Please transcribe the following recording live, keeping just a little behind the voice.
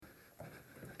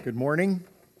Good morning.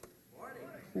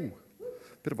 Ooh,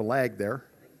 bit of a lag there.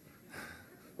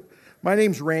 My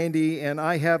name's Randy, and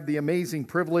I have the amazing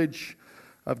privilege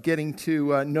of getting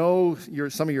to know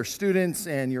some of your students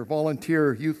and your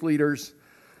volunteer youth leaders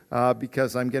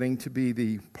because I'm getting to be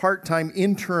the part-time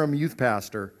interim youth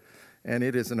pastor, and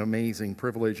it is an amazing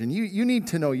privilege. And you need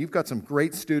to know you've got some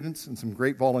great students and some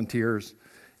great volunteers,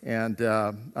 and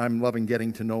I'm loving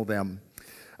getting to know them.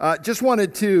 Just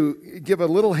wanted to give a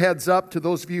little heads up to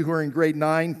those of you who are in grade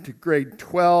 9 to grade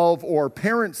 12 or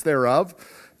parents thereof.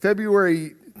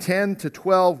 February 10 to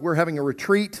 12, we're having a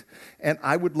retreat, and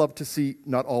I would love to see,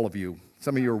 not all of you,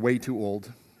 some of you are way too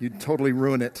old. You'd totally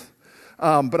ruin it.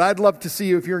 But I'd love to see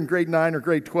you, if you're in grade 9 or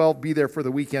grade 12, be there for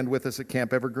the weekend with us at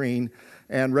Camp Evergreen,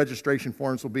 and registration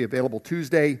forms will be available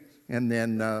Tuesday and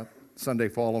then Sunday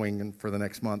following and for the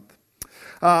next month.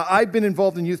 I've been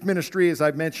involved in youth ministry, as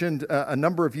I've mentioned, a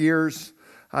number of years.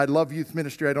 I love youth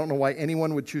ministry. I don't know why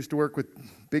anyone would choose to work with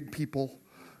big people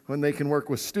when they can work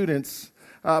with students.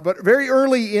 But very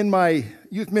early in my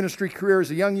youth ministry career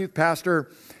as a young youth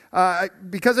pastor,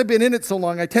 because I've been in it so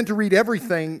long, I tend to read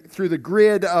everything through the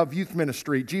grid of youth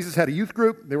ministry. Jesus had a youth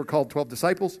group. They were called 12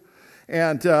 Disciples.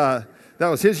 And that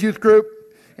was his youth group.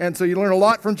 And so you learn a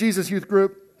lot from Jesus' youth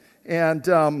group. And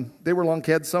they were long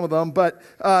kids, some of them. But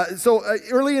so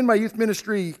early in my youth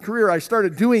ministry career, I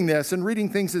started doing this and reading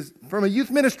things from a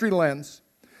youth ministry lens.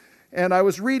 And I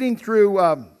was reading through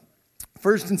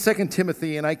 1st and 2nd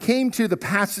Timothy, and I came to the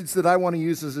passage that I want to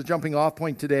use as a jumping off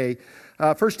point today.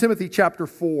 1 Timothy chapter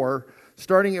 4,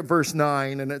 starting at verse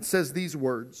 9, and it says these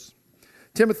words.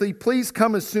 Timothy, please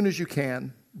come as soon as you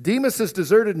can. Demas has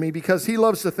deserted me because he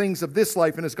loves the things of this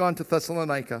life and has gone to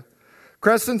Thessalonica.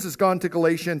 Crescens has gone to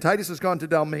Galatia, and Titus has gone to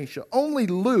Dalmatia. Only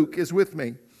Luke is with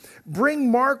me.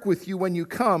 Bring Mark with you when you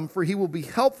come, for he will be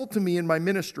helpful to me in my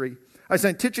ministry. I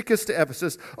sent Tychicus to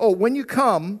Ephesus. Oh, when you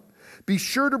come, be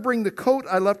sure to bring the coat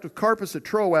I left with Carpus at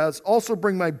Troas. Also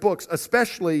bring my books,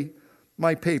 especially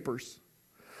my papers.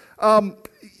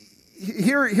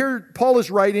 Here Paul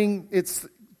is writing. It's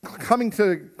coming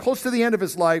to close to the end of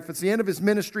his life. It's the end of his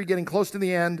ministry, getting close to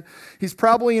the end. He's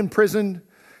probably imprisoned.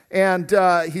 And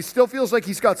he still feels like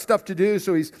he's got stuff to do,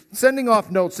 so he's sending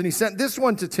off notes, and he sent this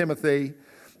one to Timothy.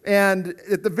 And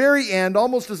at the very end,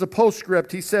 almost as a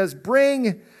postscript, he says,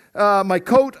 bring my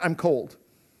coat, I'm cold.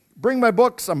 Bring my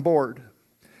books, I'm bored.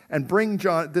 And bring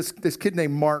this kid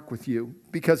named Mark with you,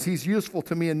 because he's useful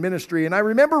to me in ministry. And I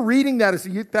remember reading that as a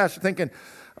youth pastor thinking,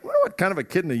 I wonder what kind of a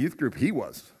kid in the youth group he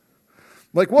was.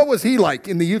 Like, what was he like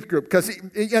in the youth group? Because,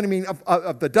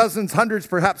 of the dozens, hundreds,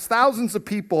 perhaps thousands of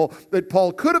people that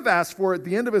Paul could have asked for at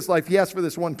the end of his life, he asked for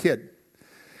this one kid.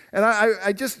 And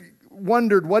I just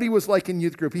wondered what he was like in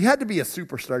youth group. He had to be a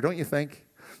superstar, don't you think?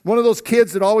 One of those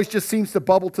kids that always just seems to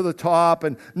bubble to the top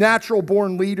and natural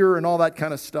born leader and all that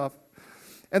kind of stuff.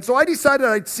 And so I decided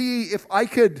I'd see if I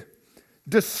could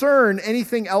discern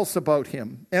anything else about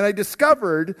him. And I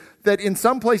discovered that in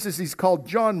some places he's called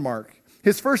John Mark.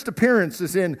 His first appearance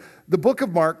is in the book of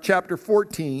Mark, chapter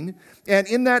 14. And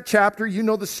in that chapter, you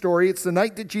know the story. It's the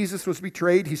night that Jesus was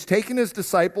betrayed. He's taken his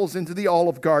disciples into the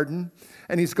Olive Garden,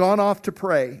 and he's gone off to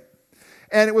pray.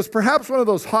 And it was perhaps one of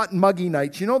those hot and muggy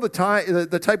nights. You know the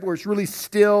type where it's really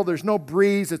still, there's no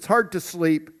breeze, it's hard to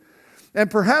sleep. And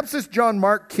perhaps this John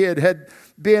Mark kid had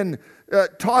been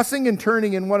tossing and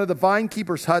turning in one of the vine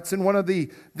keeper's huts in one of the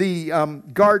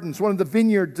gardens, one of the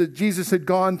vineyards that Jesus had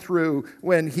gone through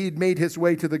when he'd made his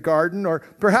way to the garden. Or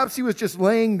perhaps he was just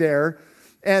laying there,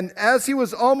 and as he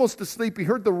was almost asleep, he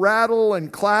heard the rattle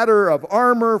and clatter of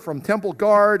armor from temple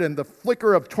guard and the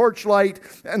flicker of torchlight.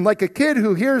 And like a kid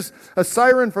who hears a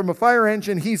siren from a fire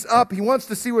engine, he's up. He wants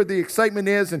to see where the excitement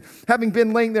is. And having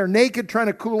been laying there naked, trying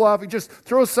to cool off, he just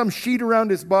throws some sheet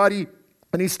around his body.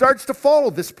 And he starts to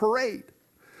follow this parade.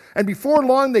 And before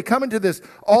long, they come into this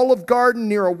olive garden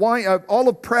near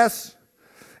olive press.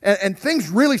 And things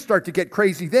really start to get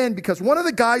crazy then, because one of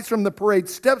the guys from the parade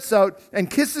steps out and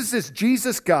kisses this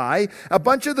Jesus guy. A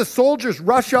bunch of the soldiers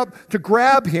rush up to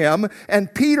grab him.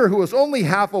 And Peter, who is only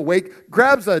half awake,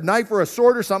 grabs a knife or a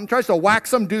sword or something, tries to whack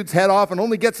some dude's head off and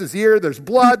only gets his ear. There's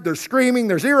blood, there's screaming,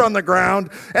 there's ear on the ground.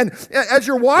 And as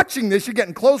you're watching this, you're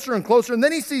getting closer and closer. And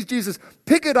then he sees Jesus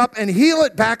pick it up and heel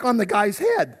it back on the guy's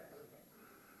head.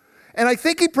 And I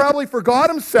think he probably forgot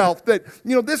himself that,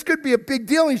 this could be a big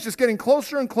deal. He's just getting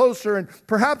closer and closer. And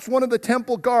perhaps one of the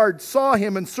temple guards saw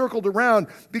him and circled around,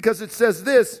 because it says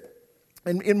this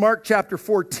in Mark chapter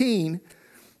 14.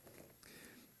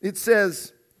 It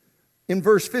says in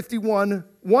verse 51,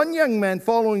 one young man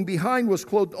following behind was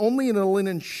clothed only in a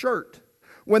linen shirt.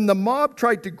 When the mob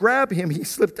tried to grab him, he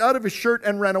slipped out of his shirt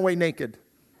and ran away naked.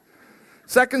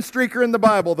 Second streaker in the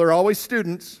Bible, they're always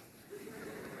students.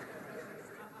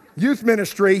 Youth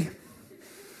ministry.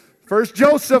 First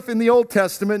Joseph in the Old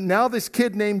Testament, now this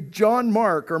kid named John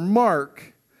Mark, or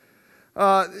Mark.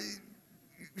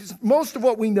 Most of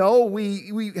what we know,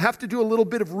 we have to do a little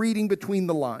bit of reading between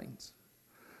the lines.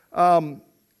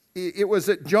 It was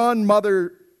at John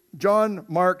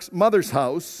Mark's mother's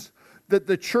house that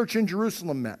the church in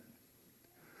Jerusalem met.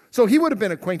 So he would have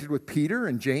been acquainted with Peter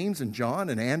and James and John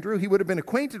and Andrew. He would have been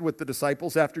acquainted with the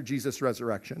disciples after Jesus'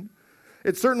 resurrection.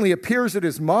 It certainly appears that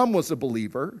his mom was a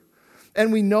believer.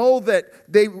 And we know that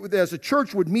they, as a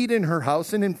church, would meet in her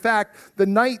house. And in fact, the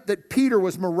night that Peter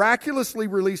was miraculously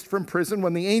released from prison,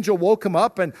 when the angel woke him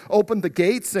up and opened the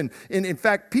gates, and in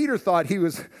fact, Peter thought he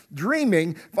was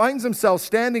dreaming, finds himself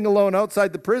standing alone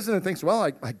outside the prison and thinks,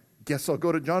 well, I guess I'll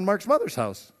go to John Mark's mother's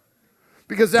house.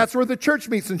 Because that's where the church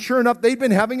meets. And sure enough, they'd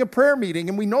been having a prayer meeting.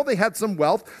 And we know they had some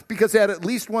wealth because they had at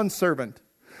least one servant.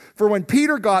 For when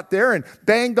Peter got there and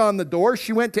banged on the door,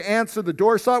 she went to answer the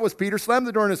door, saw it was Peter, slammed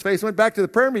the door in his face, went back to the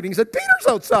prayer meeting and said, Peter's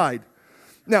outside.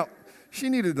 Now, she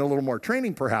needed a little more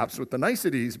training perhaps with the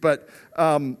niceties, but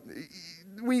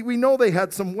we know they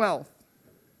had some wealth.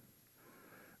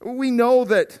 We know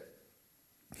that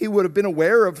he would have been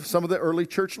aware of some of the early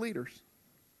church leaders.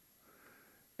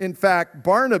 In fact,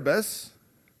 Barnabas,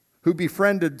 who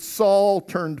befriended Saul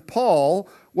turned Paul,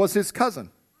 was his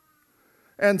cousin.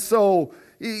 And so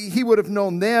he would have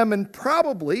known them, and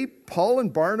probably Paul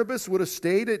and Barnabas would have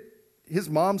stayed at his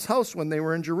mom's house when they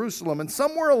were in Jerusalem. And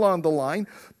somewhere along the line,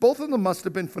 both of them must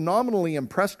have been phenomenally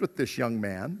impressed with this young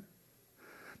man,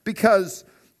 because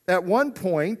at one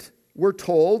point, we're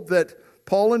told that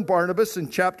Paul and Barnabas, in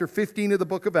chapter 15 of the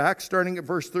book of Acts, starting at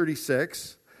verse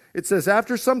 36, it says,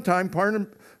 after some time,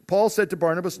 Paul said to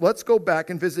Barnabas, let's go back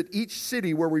and visit each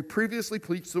city where we previously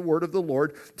preached the word of the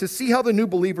Lord to see how the new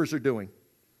believers are doing.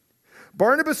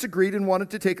 Barnabas agreed and wanted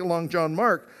to take along John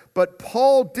Mark, but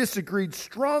Paul disagreed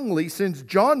strongly since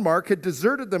John Mark had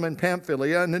deserted them in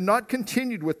Pamphylia and had not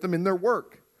continued with them in their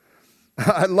work.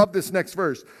 I love this next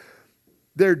verse.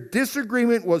 Their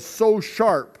disagreement was so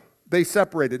sharp, they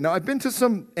separated. Now, I've been to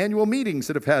some annual meetings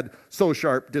that have had so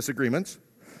sharp disagreements.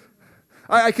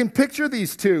 I can picture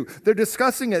these two. They're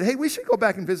discussing it. Hey, we should go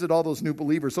back and visit all those new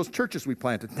believers, those churches we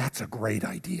planted. That's a great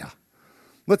idea.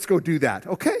 Let's go do that.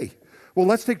 Okay. Well,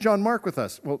 let's take John Mark with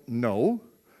us. Well, no.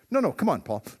 Come on,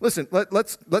 Paul. Listen,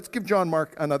 let's give John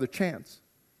Mark another chance.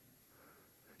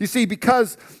 You see,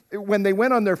 because when they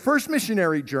went on their first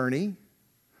missionary journey,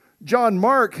 John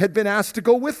Mark had been asked to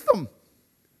go with them.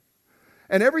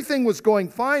 And everything was going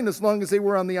fine as long as they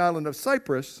were on the island of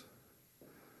Cyprus.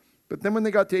 But then when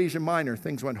they got to Asia Minor,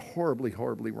 things went horribly,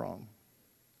 horribly wrong.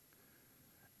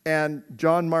 And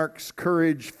John Mark's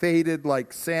courage faded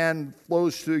like sand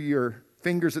flows through your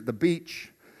fingers at the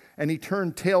beach, and he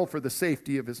turned tail for the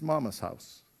safety of his mama's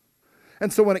house.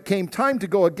 And so when it came time to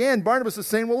go again, Barnabas is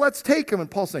saying, well, let's take him. And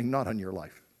Paul's saying, not on your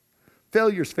life.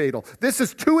 Failure's fatal. This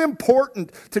is too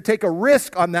important to take a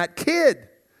risk on that kid.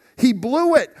 He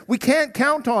blew it. We can't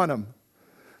count on him.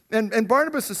 And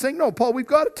Barnabas is saying, no, Paul, we've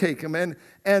got to take him.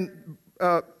 And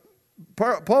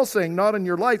Paul's saying, not on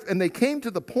your life. And they came to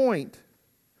the point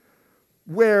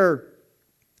where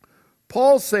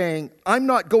Paul's saying, I'm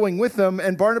not going with them,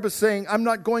 and Barnabas saying, I'm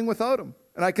not going without him.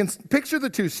 And I can picture the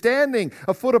two standing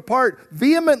a foot apart,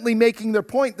 vehemently making their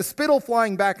point, the spittle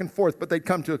flying back and forth, but they'd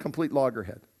come to a complete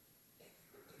loggerhead.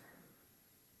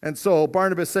 And so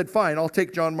Barnabas said, fine, I'll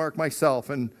take John Mark myself.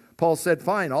 And Paul said,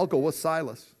 fine, I'll go with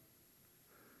Silas.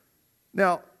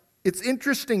 Now, it's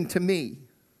interesting to me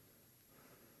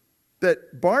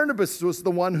that Barnabas was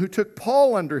the one who took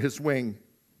Paul under his wing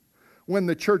when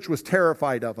the church was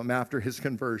terrified of him after his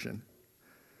conversion.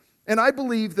 And I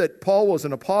believe that Paul was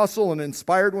an apostle and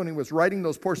inspired when he was writing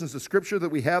those portions of Scripture that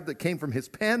we have that came from his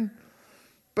pen.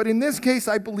 But in this case,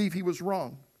 I believe he was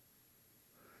wrong.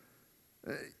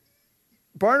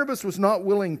 Barnabas was not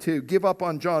willing to give up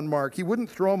on John Mark. He wouldn't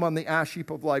throw him on the ash heap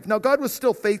of life. Now, God was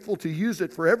still faithful to use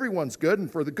it for everyone's good and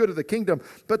for the good of the kingdom,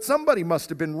 but somebody must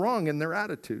have been wrong in their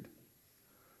attitude.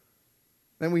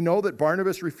 And we know that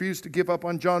Barnabas refused to give up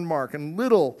on John Mark, and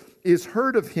little is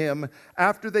heard of him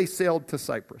after they sailed to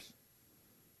Cyprus.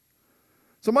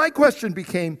 So my question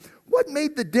became, what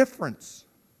made the difference?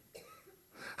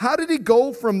 How did he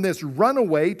go from this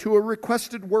runaway to a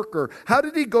requested worker? How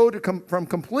did he go from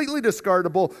completely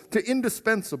discardable to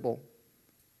indispensable?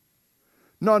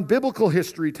 Non-biblical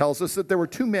history tells us that there were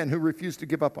two men who refused to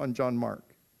give up on John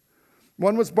Mark.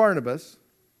 One was Barnabas,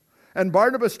 and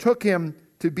Barnabas took him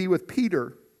to be with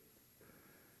Peter.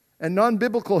 And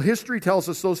non-biblical history tells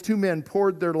us those two men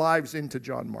poured their lives into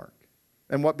John Mark.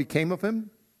 And what became of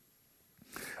him?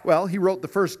 Well, he wrote the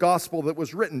first gospel that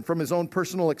was written from his own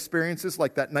personal experiences,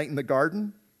 like that night in the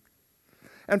garden,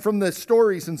 and from the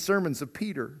stories and sermons of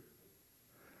Peter.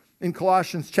 In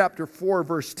Colossians chapter 4,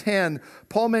 verse 10,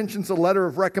 Paul mentions a letter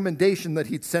of recommendation that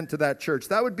he'd sent to that church.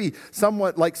 That would be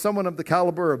somewhat like someone of the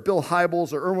caliber of Bill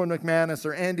Hybels or Erwin McManus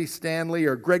or Andy Stanley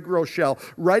or Greg Rochelle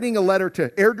writing a letter to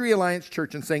Airdrie Alliance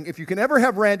Church and saying, if you can ever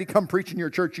have Randy come preach in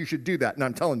your church, you should do that. And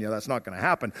I'm telling you, that's not going to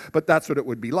happen, but that's what it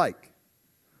would be like.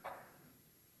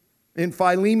 In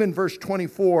Philemon, verse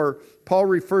 24, Paul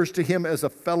refers to him as a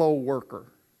fellow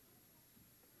worker.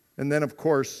 And then, of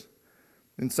course,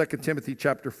 in 2 Timothy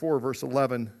chapter 4, verse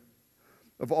 11,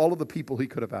 of all of the people he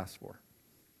could have asked for,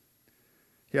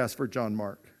 he asked for John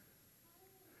Mark.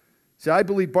 See, I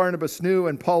believe Barnabas knew,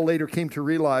 and Paul later came to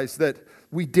realize, that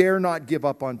we dare not give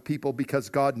up on people because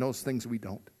God knows things we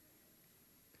don't.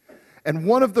 And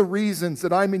one of the reasons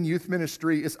that I'm in youth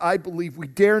ministry is I believe we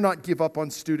dare not give up on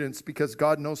students because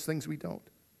God knows things we don't.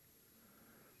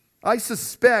 I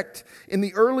suspect in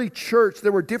the early church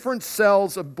there were different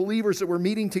cells of believers that were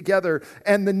meeting together,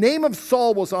 and the name of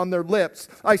Saul was on their lips.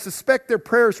 I suspect their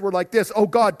prayers were like this: oh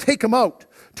God, take him out.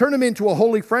 Turn him into a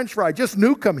holy French fry. Just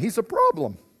nuke him. He's a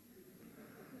problem.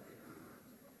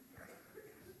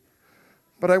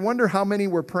 But I wonder how many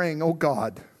were praying, oh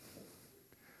God,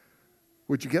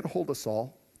 would you get a hold of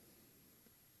Saul?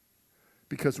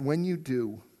 Because when you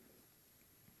do,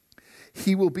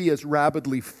 he will be as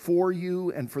rabidly for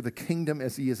you and for the kingdom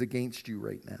as he is against you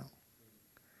right now.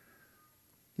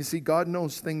 You see, God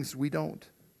knows things we don't.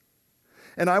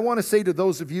 And I want to say to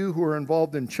those of you who are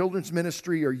involved in children's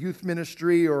ministry or youth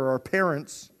ministry or our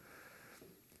parents,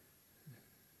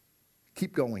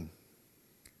 keep going.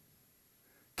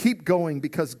 Keep going,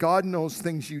 because God knows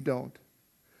things you don't.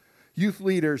 Youth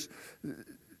leaders,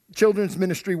 children's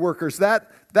ministry workers,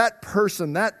 that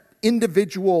person, that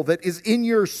individual that is in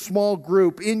your small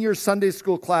group, in your Sunday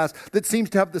school class, that seems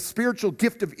to have the spiritual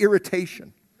gift of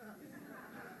irritation.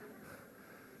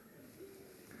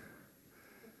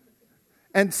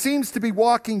 And seems to be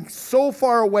walking so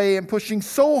far away and pushing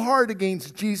so hard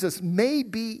against Jesus, may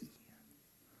be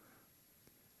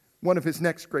one of his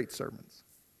next great sermons.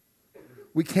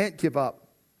 We can't give up.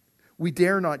 We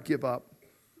dare not give up.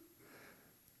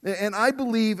 And I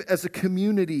believe as a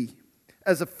community,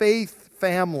 as a faith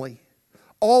family,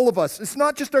 all of us, it's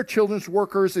not just our children's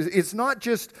workers, it's not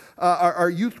just our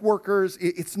youth workers,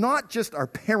 it's not just our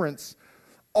parents.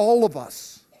 All of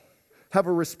us have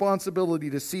a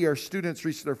responsibility to see our students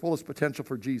reach their fullest potential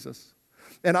for Jesus.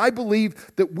 And I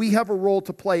believe that we have a role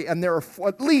to play, and there are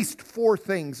at least 4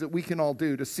 things that we can all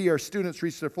do to see our students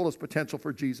reach their fullest potential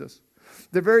for Jesus.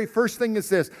 The very first thing is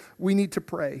this: we need to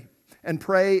pray and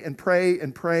pray and pray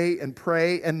and pray and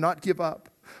pray and not give up.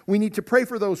 We need to pray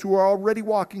for those who are already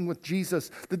walking with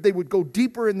Jesus, that they would go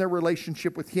deeper in their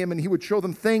relationship with him and he would show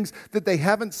them things that they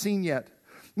haven't seen yet.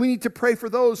 We need to pray for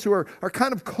those who are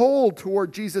kind of cold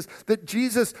toward Jesus, that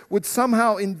Jesus would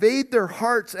somehow invade their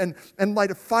hearts and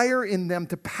light a fire in them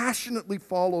to passionately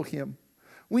follow him.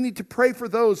 We need to pray for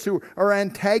those who are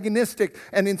antagonistic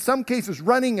and in some cases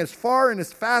running as far and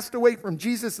as fast away from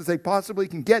Jesus as they possibly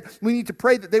can get. We need to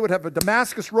pray that they would have a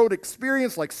Damascus Road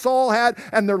experience like Saul had,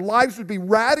 and their lives would be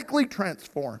radically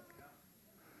transformed.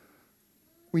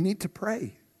 We need to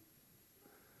pray.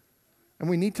 And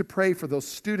we need to pray for those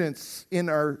students in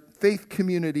our faith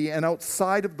community and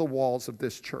outside of the walls of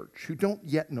this church who don't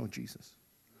yet know Jesus,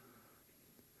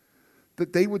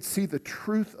 that they would see the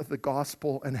truth of the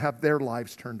gospel and have their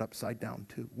lives turned upside down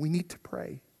too. We need to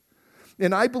pray.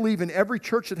 And I believe in every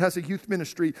church that has a youth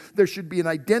ministry, there should be an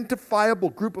identifiable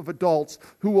group of adults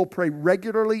who will pray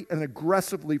regularly and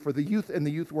aggressively for the youth and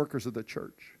the youth workers of the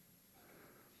church.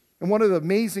 And one of the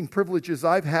amazing privileges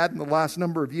I've had in the last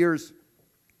number of years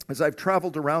as I've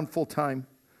traveled around full time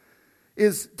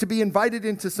is to be invited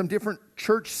into some different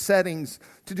church settings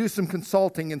to do some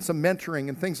consulting and some mentoring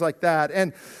and things like that.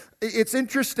 And it's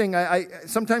interesting.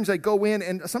 Sometimes I go in,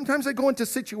 and sometimes I go into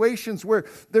situations where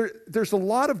there's a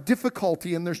lot of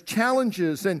difficulty and there's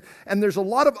challenges and there's a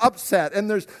lot of upset.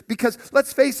 And because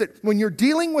let's face it, when you're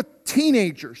dealing with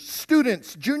teenagers,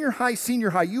 students, junior high, senior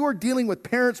high, you are dealing with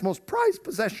parents' most prized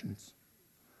possessions.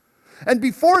 And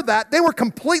before that, they were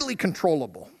completely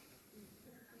controllable.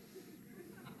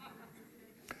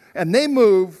 And they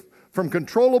move from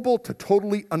controllable to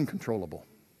totally uncontrollable.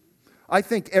 I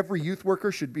think every youth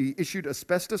worker should be issued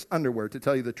asbestos underwear, to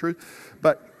tell you the truth.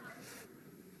 But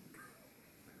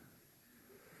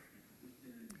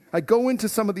I go into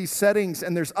some of these settings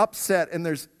and there's upset and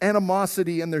there's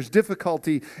animosity and there's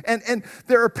difficulty. And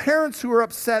there are parents who are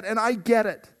upset, and I get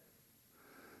it.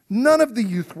 None of the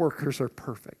youth workers are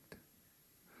perfect.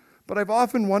 But I've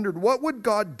often wondered, what would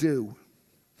God do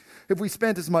if we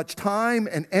spent as much time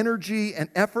and energy and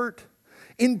effort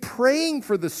in praying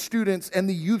for the students and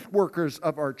the youth workers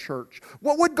of our church?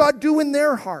 What would God do in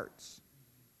their hearts?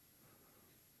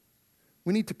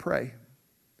 We need to pray.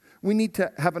 We need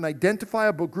to have an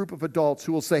identifiable group of adults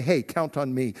who will say, hey, count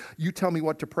on me. You tell me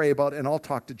what to pray about, and I'll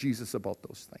talk to Jesus about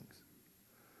those things.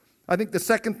 I think the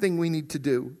second thing we need to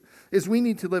do is we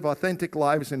need to live authentic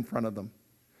lives in front of them.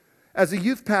 As a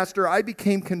youth pastor, I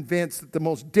became convinced that the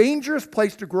most dangerous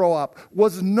place to grow up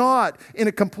was not in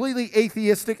a completely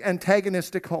atheistic,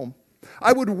 antagonistic home.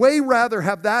 I would way rather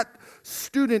have that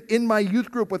student in my youth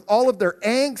group with all of their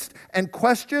angst and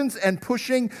questions and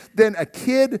pushing than a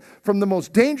kid from the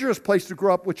most dangerous place to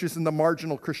grow up, which is in the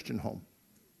marginal Christian home.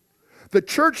 The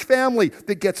church family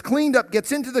that gets cleaned up,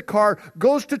 gets into the car,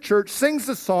 goes to church, sings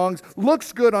the songs,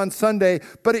 looks good on Sunday,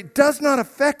 but it does not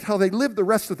affect how they live the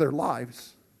rest of their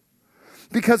lives.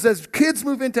 Because as kids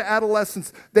move into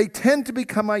adolescence, they tend to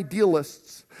become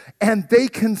idealists, and they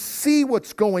can see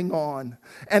what's going on,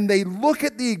 and they look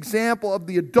at the example of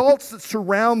the adults that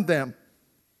surround them,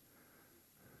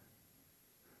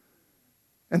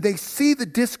 and they see the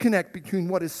disconnect between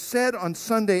what is said on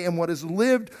Sunday and what is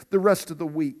lived the rest of the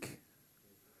week.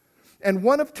 And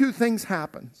one of two things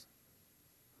happens.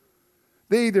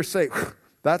 They either say,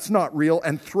 that's not real,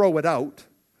 and throw it out,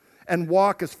 and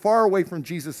walk as far away from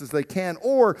Jesus as they can,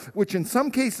 or, which in some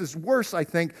cases worse, I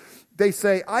think, they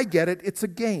say, I get it, it's a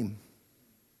game.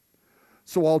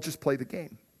 So I'll just play the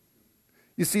game.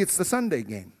 You see, it's the Sunday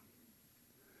game.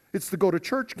 It's the go to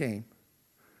church game.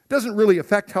 It doesn't really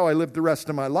affect how I live the rest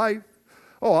of my life.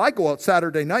 Oh, I go out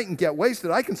Saturday night and get wasted.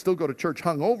 I can still go to church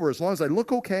hungover as long as I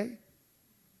look okay.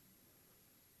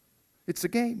 It's a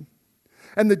game.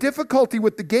 And the difficulty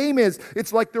with the game is,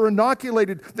 it's like they're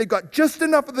inoculated. They got just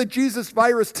enough of the Jesus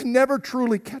virus to never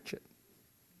truly catch it.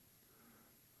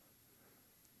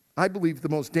 I believe the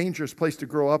most dangerous place to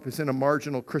grow up is in a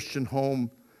marginal Christian home.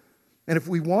 And if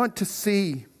we want to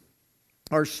see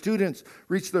our students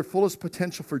reach their fullest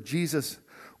potential for Jesus,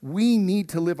 we need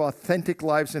to live authentic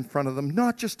lives in front of them,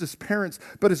 not just as parents,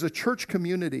 but as a church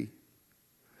community.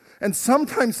 And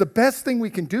sometimes the best thing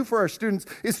we can do for our students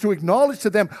is to acknowledge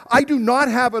to them, I do not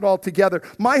have it all together.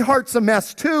 My heart's a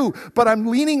mess too, but I'm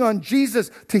leaning on Jesus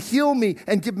to heal me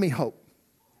and give me hope.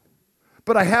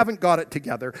 But I haven't got it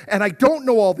together, and I don't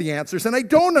know all the answers, and I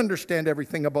don't understand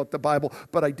everything about the Bible,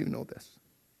 but I do know this.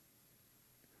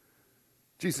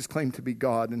 Jesus claimed to be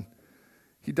God, and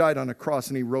he died on a cross,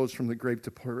 and he rose from the grave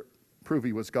to prove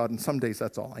he was God. And some days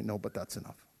that's all I know, but that's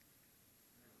enough.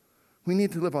 We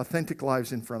need to live authentic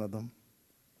lives in front of them.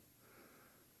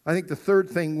 I think the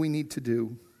third thing we need to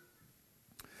do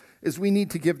is we need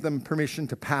to give them permission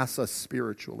to pass us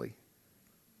spiritually.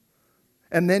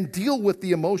 And then deal with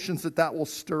the emotions that will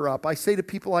stir up. I say to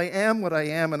people, I am what I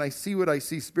am, and I see what I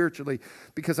see spiritually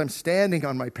because I'm standing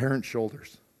on my parents'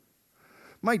 shoulders.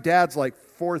 My dad's like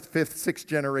 4th, 5th, 6th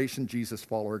generation Jesus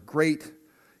follower. Great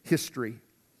history.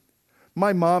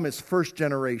 My mom is 1st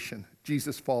generation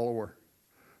Jesus follower.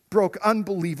 Broke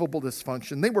unbelievable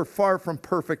dysfunction. They were far from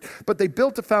perfect, but they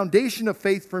built a foundation of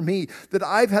faith for me that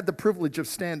I've had the privilege of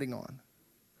standing on.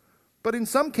 But in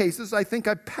some cases, I think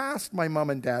I passed my mom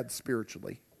and dad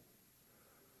spiritually.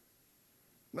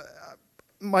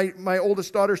 My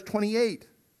oldest daughter's 28.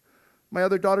 My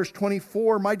other daughter's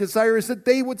 24. My desire is that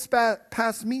they would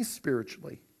pass me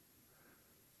spiritually.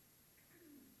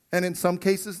 And in some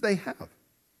cases, they have.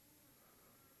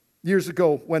 Years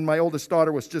ago, when my oldest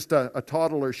daughter was just a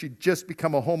toddler, she'd just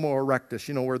become a homo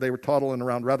erectus, where they were toddling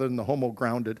around rather than the homo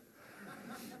grounded.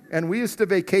 And we used to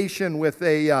vacation with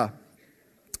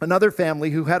another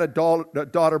family who had a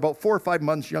daughter about 4 or 5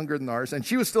 months younger than ours, and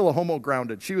she was still a homo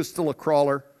grounded. She was still a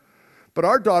crawler. But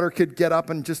our daughter could get up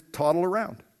and just toddle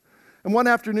around. And one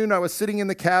afternoon, I was sitting in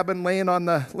the cabin, laying on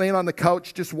the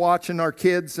couch, just watching our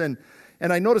kids, and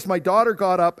I noticed my daughter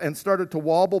got up and started to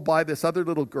wobble by this other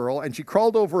little girl, and she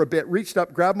crawled over a bit, reached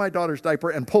up, grabbed my daughter's diaper,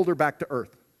 and pulled her back to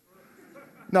earth.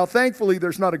 Now, thankfully,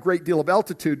 there's not a great deal of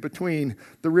altitude between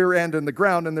the rear end and the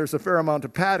ground, and there's a fair amount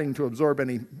of padding to absorb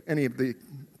any of the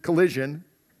collision.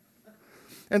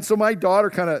 And so my daughter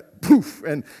kind of poof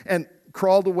and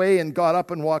crawled away and got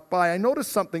up and walked by. I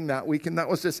noticed something that week, and that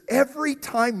was this. Every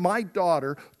time my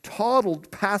daughter toddled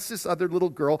past this other little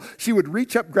girl, she would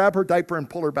reach up, grab her diaper, and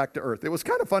pull her back to earth. It was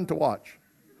kind of fun to watch.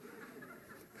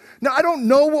 Now, I don't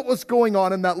know what was going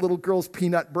on in that little girl's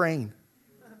peanut brain.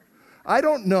 I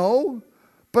don't know,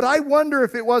 but I wonder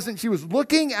if it wasn't she was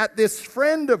looking at this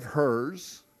friend of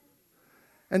hers,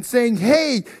 and saying,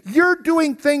 hey, you're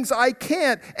doing things I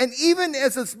can't. And even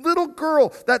as this little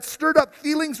girl, that stirred up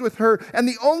feelings with her, and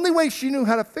the only way she knew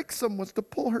how to fix them was to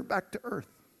pull her back to earth.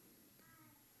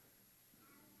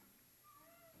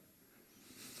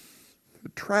 The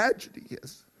tragedy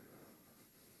is,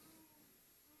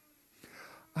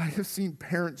 I have seen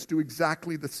parents do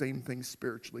exactly the same thing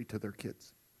spiritually to their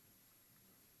kids.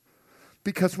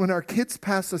 Because when our kids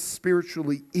pass us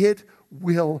spiritually, it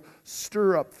will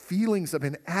stir up feelings of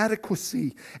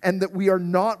inadequacy and that we are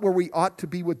not where we ought to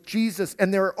be with Jesus.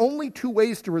 And there are only two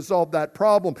ways to resolve that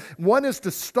problem. One is to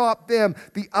stop them.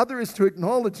 The other is to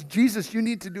acknowledge, Jesus, you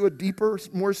need to do a deeper,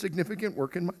 more significant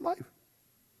work in my life.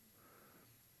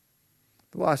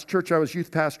 The last church I was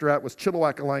youth pastor at was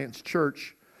Chilliwack Alliance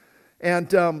Church.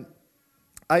 And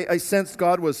I sensed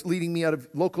God was leading me out of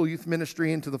local youth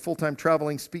ministry into the full-time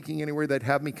traveling, speaking anywhere they'd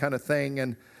have me kind of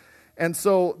thing. And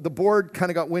so the board kind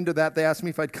of got wind of that. They asked me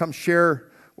if I'd come share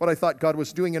what I thought God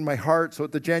was doing in my heart. So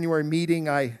at the January meeting,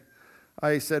 I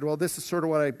said, well, this is sort of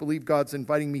what I believe God's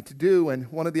inviting me to do.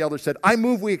 And one of the elders said, I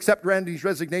move we accept Randy's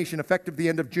resignation effective the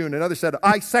end of June. Another said,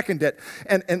 I second it.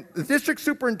 And the district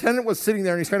superintendent was sitting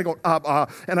there and he's kind of going,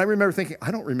 And I remember thinking, I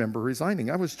don't remember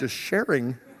resigning. I was just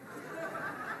sharing.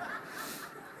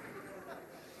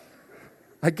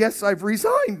 I guess I've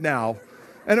resigned now.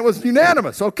 And it was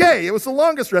unanimous. Okay, it was the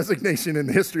longest resignation in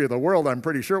the history of the world, I'm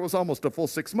pretty sure. It was almost a full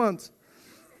 6 months.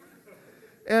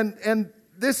 And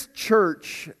this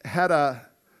church had a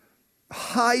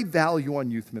high value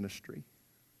on youth ministry.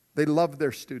 They loved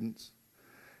their students.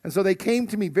 And so they came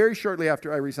to me very shortly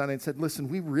after I resigned and said, listen,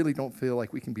 we really don't feel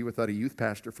like we can be without a youth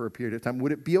pastor for a period of time.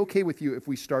 Would it be okay with you if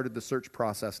we started the search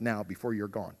process now before you're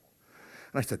gone?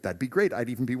 And I said, that'd be great. I'd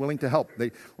even be willing to help.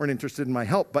 They weren't interested in my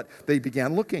help, but they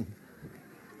began looking.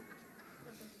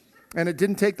 And it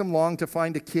didn't take them long to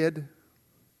find a kid.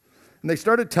 And they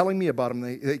started telling me about him.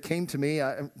 They came to me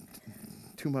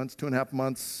 2.5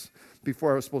 months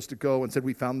before I was supposed to go and said,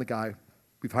 we found the guy.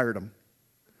 We've hired him.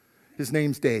 His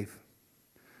name's Dave.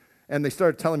 And they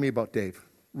started telling me about Dave.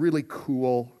 Really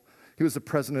cool. He was the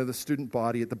president of the student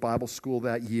body at the Bible school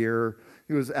that year.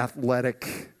 He was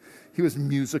athletic. He was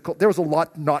musical. There was a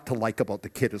lot not to like about the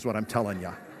kid, is what I'm telling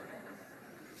you.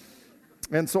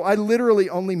 And so I literally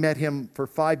only met him for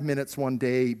 5 minutes one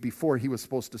day before he was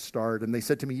supposed to start. And they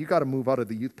said to me, you got to move out of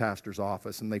the youth pastor's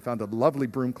office. And they found a lovely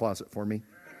broom closet for me.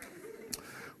 It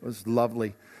was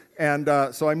lovely. And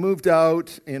so I moved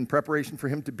out in preparation for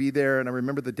him to be there. And I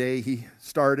remember the day he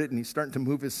started, and he's starting to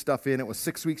move his stuff in. It was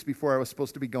 6 weeks before I was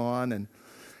supposed to be gone.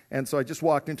 And so I just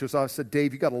walked into his office and said,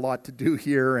 Dave, you got a lot to do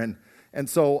here. And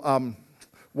so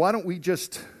why don't we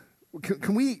just,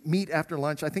 can we meet after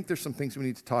lunch? I think there's some things we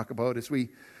need to talk about as we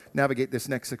navigate this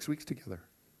next 6 weeks together.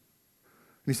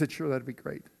 And he said, sure, that'd be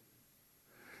great.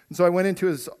 And so I went into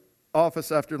his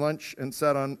office after lunch and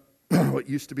sat on what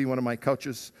used to be one of my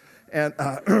couches and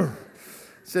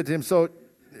said to him, so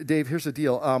Dave, here's the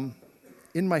deal.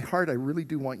 In my heart, I really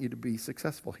do want you to be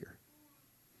successful here.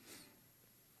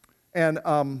 And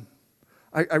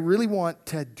I really want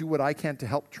to do what I can to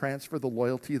help transfer the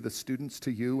loyalty of the students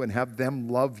to you and have them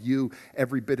love you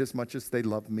every bit as much as they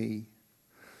love me.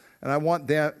 And I want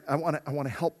to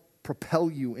help propel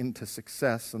you into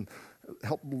success and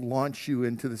help launch you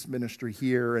into this ministry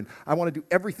here. And I want to do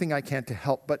everything I can to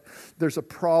help, but there's a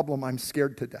problem. I'm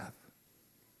scared to death.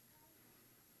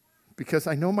 Because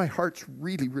I know my heart's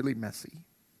really, really messy.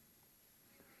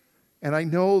 And I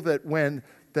know that when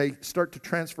they start to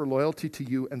transfer loyalty to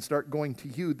you and start going to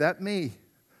you, that may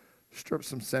stir up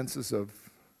some senses of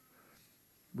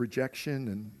rejection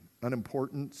and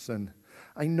unimportance. And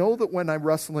I know that when I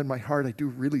wrestle in my heart, I do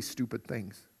really stupid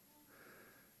things.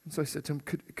 And so I said to him,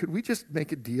 could we just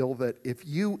make a deal that if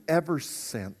you ever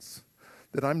sense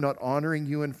that I'm not honoring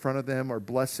you in front of them or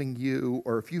blessing you,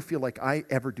 or if you feel like I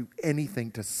ever do anything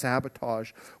to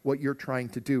sabotage what you're trying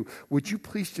to do, would you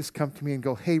please just come to me and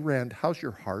go, hey, Rand, how's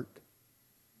your heart?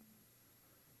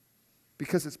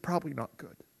 Because it's probably not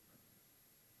good.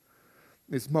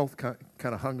 His mouth kind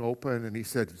of hung open, and he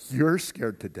said, you're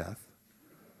scared to death.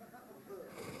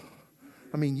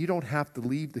 I mean, you don't have to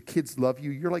leave. The kids love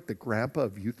you. You're like the grandpa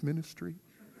of youth ministry.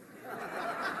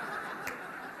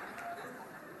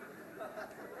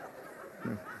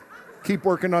 Keep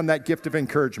working on that gift of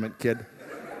encouragement, kid.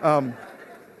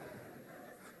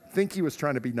 Think he was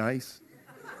trying to be nice.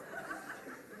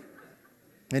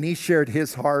 And he shared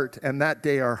his heart, and that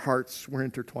day our hearts were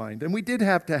intertwined. And we did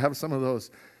have to have some of those,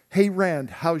 hey, Rand,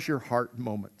 how's your heart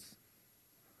moments?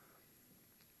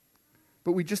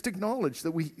 But we just acknowledged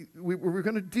that we were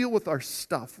going to deal with our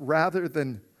stuff rather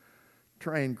than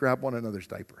try and grab one another's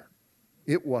diaper.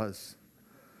 It was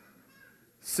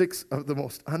 6 of the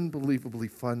most unbelievably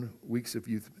fun weeks of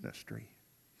youth ministry.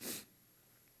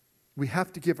 We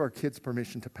have to give our kids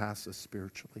permission to pass us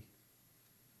spiritually.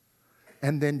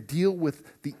 And then deal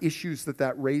with the issues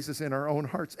that raises in our own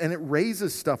hearts. And it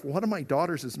raises stuff. One of my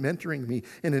daughters is mentoring me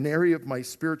in an area of my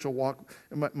spiritual walk,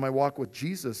 my walk with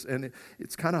Jesus. And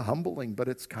it's kind of humbling, but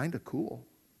it's kind of cool.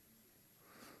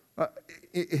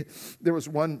 There was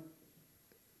one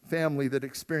family that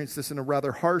experienced this in a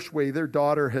rather harsh way. Their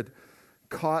daughter had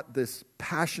caught this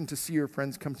passion to see her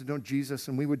friends come to know Jesus,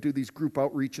 and we would do these group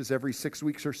outreaches every 6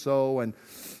 weeks or so, and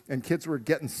kids were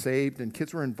getting saved, and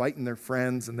kids were inviting their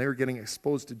friends, and they were getting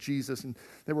exposed to Jesus, and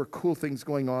there were cool things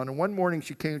going on. And one morning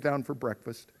she came down for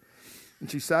breakfast, and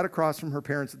she sat across from her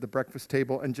parents at the breakfast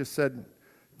table and just said,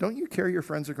 "Don't you care your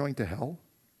friends are going to hell?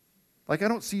 Like, I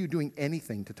don't see you doing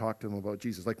anything to talk to them about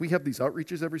Jesus. Like, we have these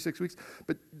outreaches every 6 weeks,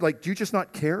 but like, do you just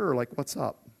not care, or like, what's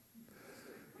up?"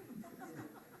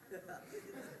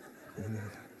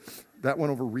 That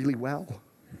went over really well.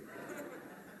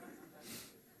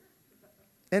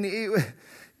 And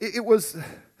it was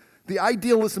the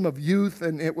idealism of youth,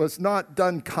 and it was not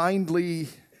done kindly.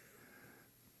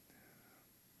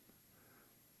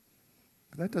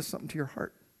 But that does something to your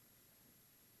heart.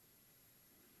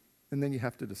 And then you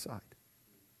have to decide.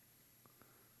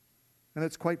 And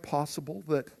it's quite possible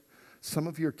that some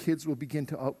of your kids will begin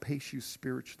to outpace you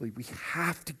spiritually. We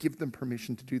have to give them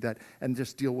permission to do that and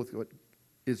just deal with what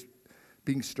is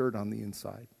being stirred on the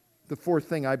inside. The fourth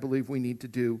thing I believe we need to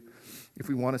do if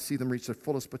we want to see them reach their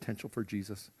fullest potential for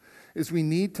Jesus is we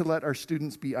need to let our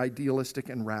students be idealistic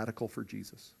and radical for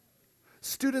Jesus.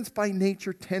 Students by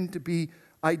nature tend to be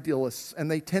idealists, and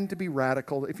they tend to be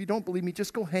radical. If you don't believe me,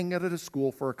 just go hang out at a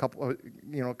school for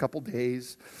a couple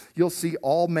days. You'll see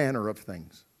all manner of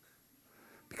things.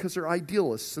 Because they're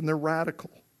idealists and they're radical.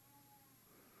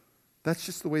 That's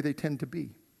just the way they tend to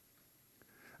be.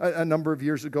 A number of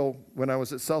years ago, when I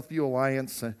was at Southview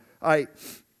Alliance,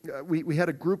 we had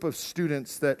a group of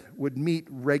students that would meet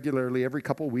regularly every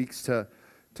couple of weeks to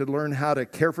learn how to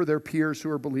care for their peers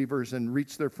who are believers and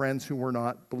reach their friends who were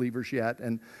not believers yet.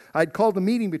 And I'd called a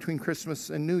meeting between Christmas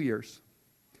and New Year's.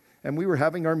 And we were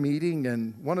having our meeting,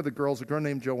 and one of the girls, a girl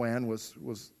named Joanne, was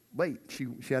late. She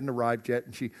hadn't arrived yet,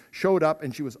 and she showed up,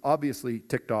 and she was obviously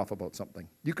ticked off about something.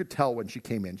 You could tell when she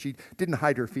came in. She didn't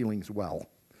hide her feelings well.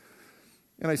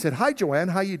 And I said, "Hi, Joanne,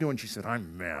 how you doing?" She said,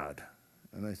 "I'm mad."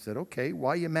 And I said, "Okay, why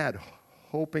are you mad?"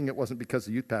 Hoping it wasn't because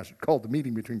the youth pastor called the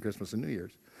meeting between Christmas and New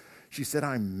Year's. She said,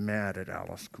 "I'm mad at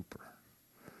Alice Cooper."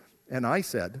 And I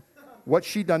said, "What's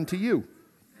she done to you?"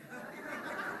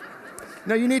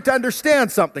 Now, you need to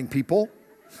understand something, people.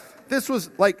 This was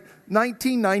like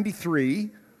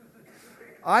 1993.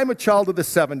 I'm a child of the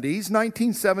 70s,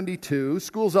 1972.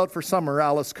 School's out for summer,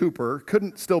 Alice Cooper.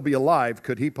 Couldn't still be alive,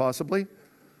 could he possibly?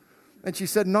 And she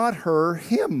said, "Not her,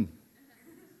 him."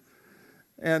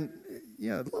 And,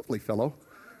 yeah, lovely fellow.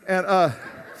 And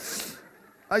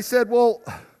I said, "Well,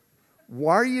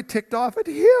 why are you ticked off at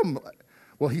him?"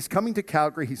 "Well, he's coming to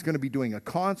Calgary. He's going to be doing a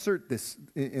concert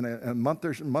in a month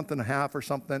and a half or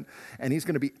something, and he's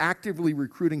going to be actively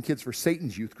recruiting kids for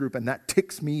Satan's youth group, and that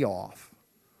ticks me off."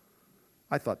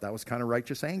 I thought that was kind of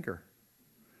righteous anger.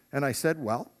 And I said,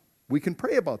 "Well, we can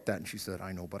pray about that." And she said,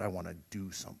 "I know, but I want to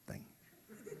do something."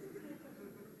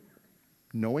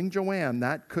 Knowing Joanne,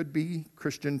 that could be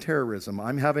Christian terrorism.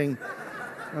 I'm having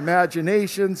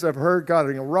imaginations of her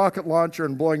getting a rocket launcher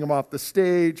and blowing them off the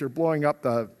stage or blowing up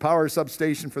the power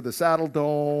substation for the Saddle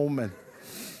Dome. And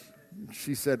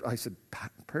I said,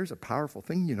 "Prayer's a powerful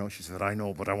thing, you know." She said, "I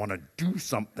know, but I want to do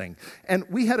something." And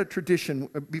we had a tradition,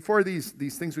 before these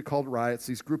things we called riots,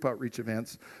 these group outreach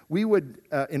events, we would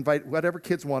invite whatever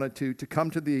kids wanted to come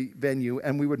to the venue,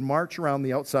 and we would march around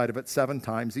the outside of it 7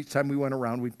 times. Each time we went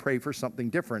around, we'd pray for something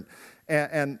different.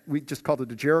 And we just called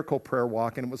it a Jericho prayer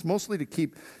walk, and it was mostly to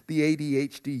keep the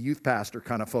ADHD youth pastor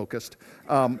kind of focused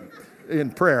in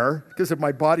prayer, because if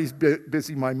my body's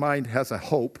busy, my mind has a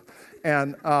hope.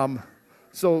 And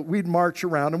so we'd march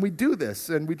around and we'd do this,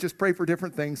 and we'd just pray for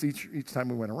different things each time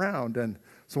we went around. And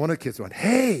so one of the kids went,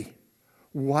 "Hey,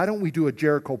 why don't we do a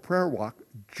Jericho prayer walk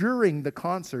during the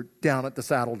concert down at the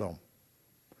Saddle Dome?"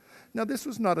 Now, this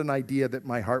was not an idea that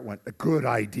my heart went, "A good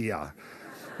idea."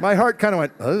 My heart kind of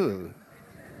went, "Oh."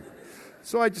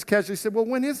 So I just casually said, "Well,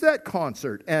 when is that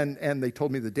concert?" And they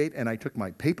told me the date, and I took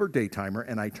my paper day timer,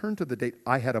 and I turned to the date.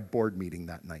 I had a board meeting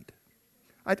that night.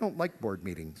 I don't like board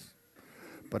meetings,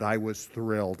 but I was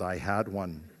thrilled I had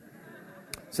one.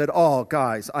 Said, "Oh,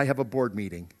 guys, I have a board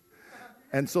meeting."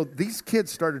 And so these kids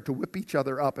started to whip each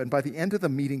other up, and by the end of the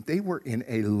meeting, they were in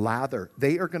a lather.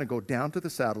 They are going to go down to the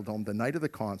Saddledome the night of the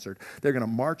concert. They're going to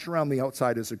march around the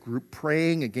outside as a group,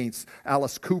 praying against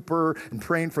Alice Cooper and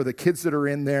praying for the kids that are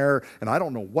in there. And I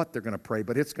don't know what they're going to pray,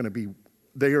 but it's going to be,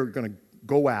 they are going to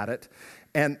go at it.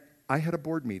 And I had a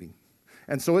board meeting.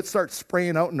 And so it starts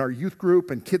spraying out in our youth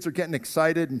group, and kids are getting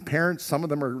excited, and parents, some of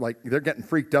them are like, they're getting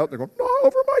freaked out. They're going, no,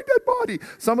 over my dead body.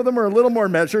 Some of them are a little more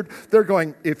measured. They're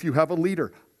going, if you have a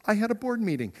leader. I had a board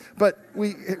meeting, but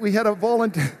we had a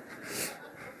volunteer.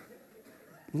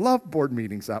 Love board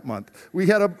meetings that month. We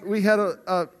had a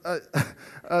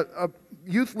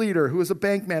youth leader who was a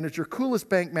bank manager, coolest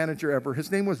bank manager ever.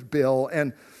 His name was Bill,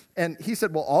 and he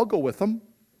said, well, I'll go with them.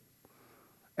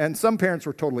 And some parents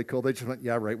were totally cool. They just went,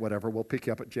 yeah, right, whatever. We'll pick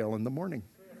you up at jail in the morning.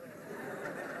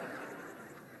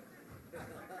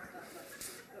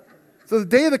 So the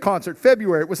day of the concert,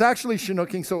 February, it was actually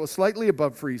Chinooking, so it was slightly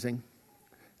above freezing.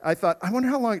 I thought, I wonder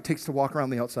how long it takes to walk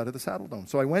around the outside of the Saddledome.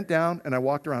 So I went down and I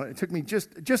walked around. It took me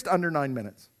just under 9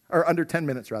 minutes, or under 10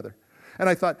 minutes, rather. And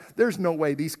I thought, there's no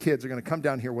way these kids are going to come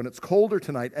down here when it's colder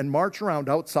tonight and march around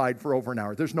outside for over an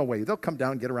hour. There's no way. They'll come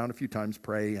down, get around a few times,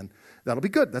 pray, and that'll be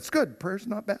good. That's good. Prayer's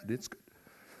not bad. It's good.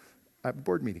 I have a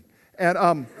board meeting. And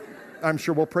I'm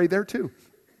sure we'll pray there too.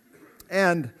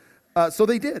 And so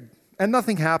they did. And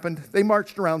nothing happened. They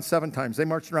marched around 7 times. They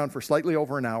marched around for slightly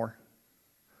over an hour.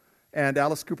 And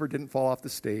Alice Cooper didn't fall off the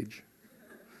stage.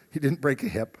 He didn't break a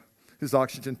hip. His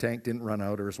oxygen tank didn't run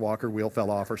out, or his walker wheel fell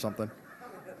off or something.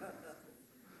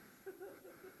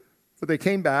 But they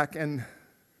came back, and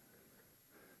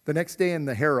the next day in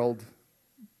the Herald,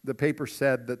 the paper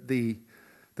said that the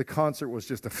concert was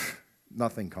just a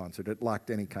nothing concert. It lacked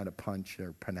any kind of punch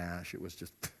or panache. It was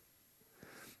just,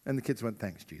 and the kids went,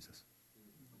 thanks, Jesus.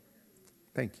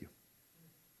 Thank you.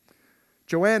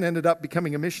 Joanne ended up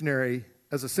becoming a missionary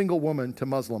as a single woman to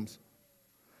Muslims.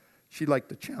 She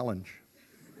liked a challenge.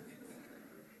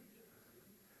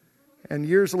 And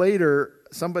years later,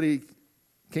 somebody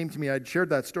came to me, I'd shared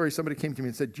that story, somebody came to me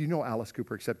and said, do you know Alice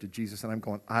Cooper accepted Jesus? And I'm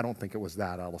going, I don't think it was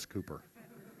that Alice Cooper.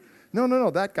 No,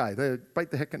 that guy, the bite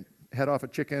the head off a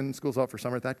chicken, school's out for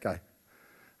summer, that guy.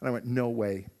 And I went, no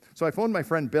way. So I phoned my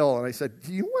friend Bill, and I said,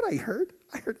 do you know what I heard?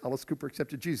 I heard Alice Cooper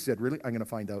accepted Jesus. He said, really? I'm going to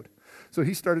find out. So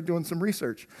he started doing some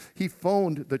research. He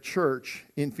phoned the church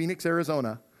in Phoenix,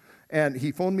 Arizona, and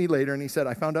he phoned me later, and he said,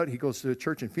 I found out he goes to a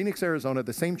church in Phoenix, Arizona,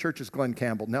 the same church as Glenn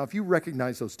Campbell. Now, if you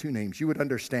recognize those two names, you would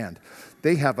understand.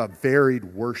 They have a varied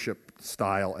worship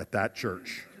style at that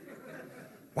church.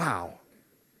 Wow.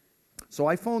 So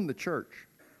I phoned the church,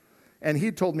 and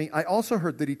he told me, I also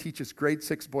heard that he teaches grade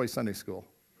 6 boys Sunday school.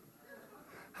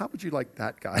 How would you like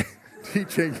that guy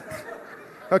teaching?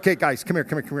 Okay, guys, come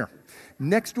here.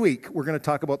 Next week, we're going to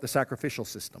talk about the sacrificial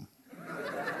system.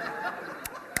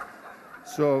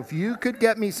 So if you could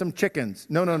get me some chickens.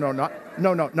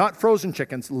 Not frozen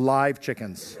chickens, live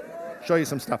chickens. Show you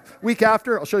some stuff. Week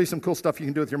after, I'll show you some cool stuff you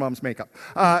can do with your mom's makeup.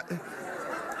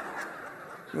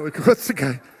 What's the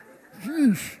guy?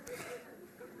 Sheesh.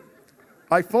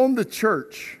 I phoned the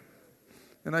church,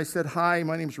 and I said, hi,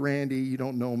 my name's Randy. You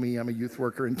don't know me. I'm a youth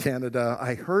worker in Canada.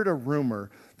 I heard a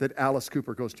rumor that Alice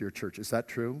Cooper goes to your church. Is that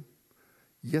true?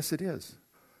 Yes, it is.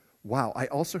 Wow, I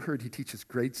also heard he teaches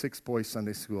grade 6 boys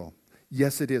Sunday school.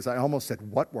 Yes, it is. I almost said,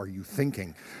 what were you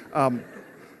thinking?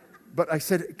 But I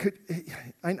said,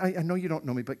 I know you don't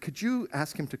know me, but could you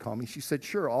ask him to call me? She said,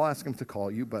 sure, I'll ask him to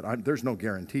call you, but there's no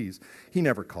guarantees. He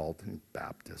never called.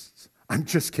 Baptists. I'm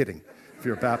just kidding. If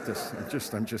you're a Baptist,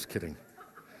 I'm just kidding.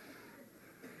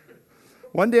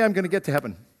 One day I'm going to get to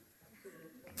heaven.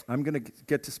 I'm going to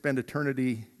get to spend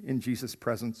eternity in Jesus'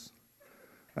 presence.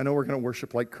 I know we're going to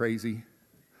worship like crazy.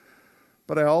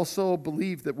 But I also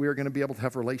believe that we are going to be able to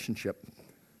have a relationship.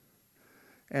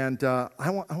 And I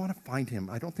want to find him.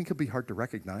 I don't think he'll be hard to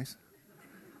recognize.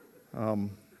 And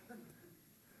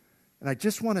I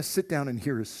just want to sit down and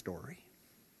hear his story.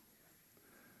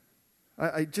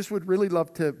 I just would really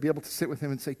love to be able to sit with him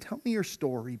and say, tell me your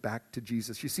story back to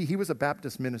Jesus. You see, he was a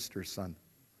Baptist minister's son.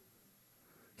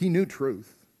 He knew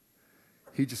truth.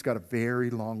 He just got a very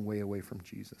long way away from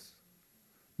Jesus.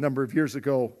 A number of years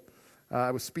ago, I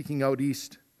was speaking out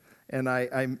east, and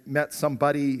I met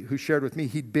somebody who shared with me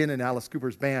he'd been in Alice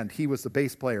Cooper's band. He was the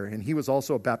bass player, and he was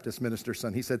also a Baptist minister's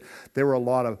son. He said there were a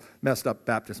lot of messed up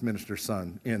Baptist minister's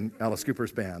son in Alice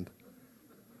Cooper's band.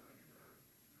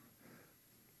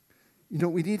 You know,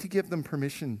 we need to give them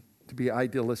permission to be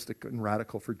idealistic and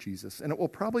radical for Jesus, and it will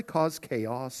probably cause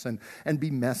chaos and be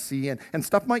messy, and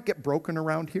stuff might get broken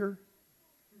around here.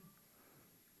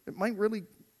 It might really,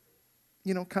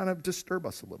 kind of disturb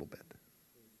us a little bit.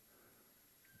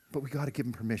 But we got to give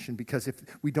them permission, because if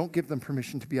we don't give them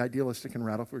permission to be idealistic and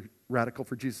radical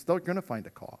for Jesus, they're going to find a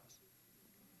cause.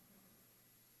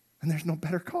 And there's no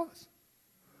better cause.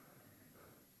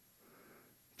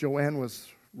 Joanne was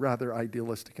rather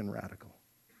idealistic and radical.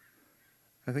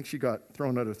 I think she got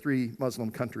thrown out of 3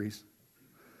 Muslim countries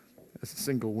as a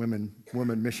single woman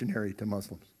missionary to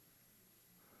Muslims.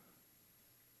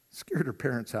 Scared her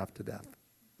parents half to death.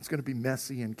 It's going to be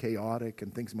messy and chaotic,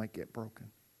 and things might get broken.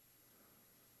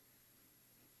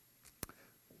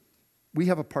 We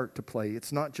have a part to play.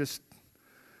 It's not just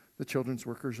the children's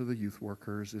workers or the youth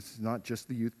workers. It's not just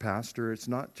the youth pastor. It's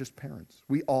not just parents.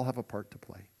 We all have a part to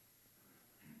play.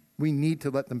 We need to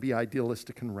let them be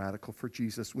idealistic and radical for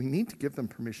Jesus. We need to give them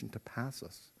permission to pass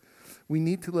us. We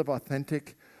need to live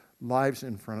authentic lives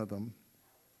in front of them.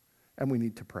 And we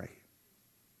need to pray.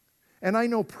 And I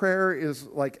know prayer is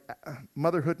like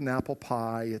motherhood and apple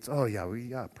pie. It's,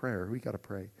 prayer. We got to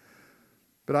pray.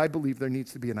 But I believe there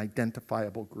needs to be an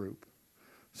identifiable group.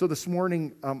 So this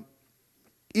morning,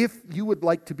 if you would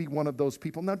like to be one of those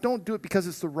people, now don't do it because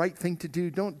it's the right thing to do.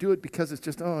 Don't do it because it's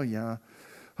just,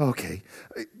 okay.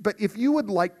 But if you would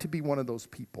like to be one of those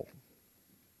people,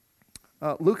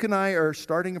 Luke and I are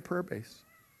starting a prayer base.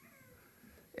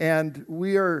 And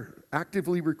we are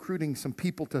actively recruiting some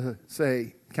people to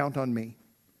say, count on me.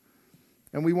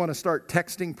 And we want to start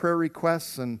texting prayer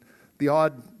requests and the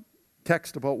odd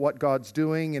text about what God's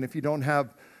doing. And if you don't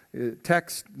have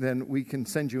text, then we can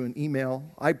send you an email.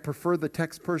 I prefer the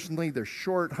text personally. They're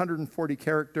short, 140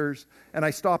 characters, and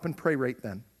I stop and pray right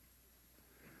then.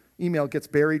 Email gets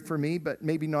buried for me, but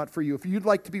maybe not for you. If you'd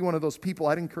like to be one of those people,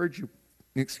 I'd encourage you,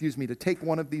 to take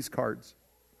one of these cards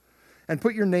and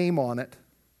put your name on it.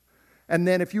 And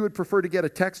then if you would prefer to get a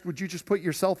text, would you just put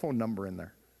your cell phone number in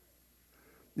there?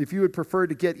 If you would prefer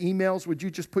to get emails, would you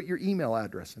just put your email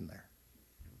address in there?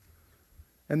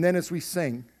 And then as we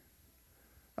sing,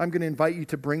 I'm going to invite you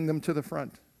to bring them to the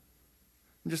front.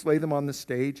 And just lay them on the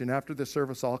stage, and after the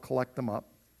service, I'll collect them up.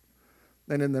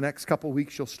 And in the next couple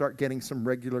weeks, you'll start getting some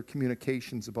regular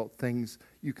communications about things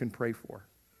you can pray for.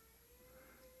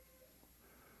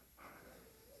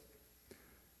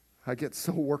 I get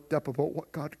so worked up about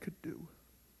what God could do.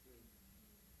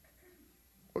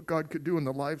 What God could do in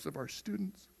the lives of our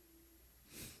students.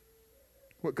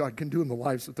 What God can do in the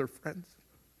lives of their friends.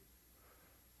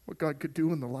 What God could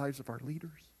do in the lives of our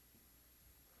leaders.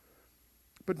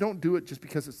 But don't do it just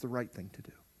because it's the right thing to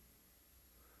do.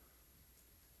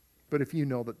 But if you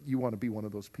know that you want to be one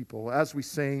of those people, as we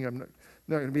sing, I'm not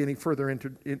going to be any further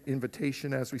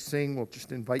invitation. As we sing, we'll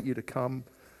just invite you to come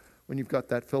when you've got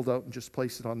that filled out and just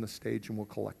place it on the stage, and we'll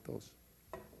collect those.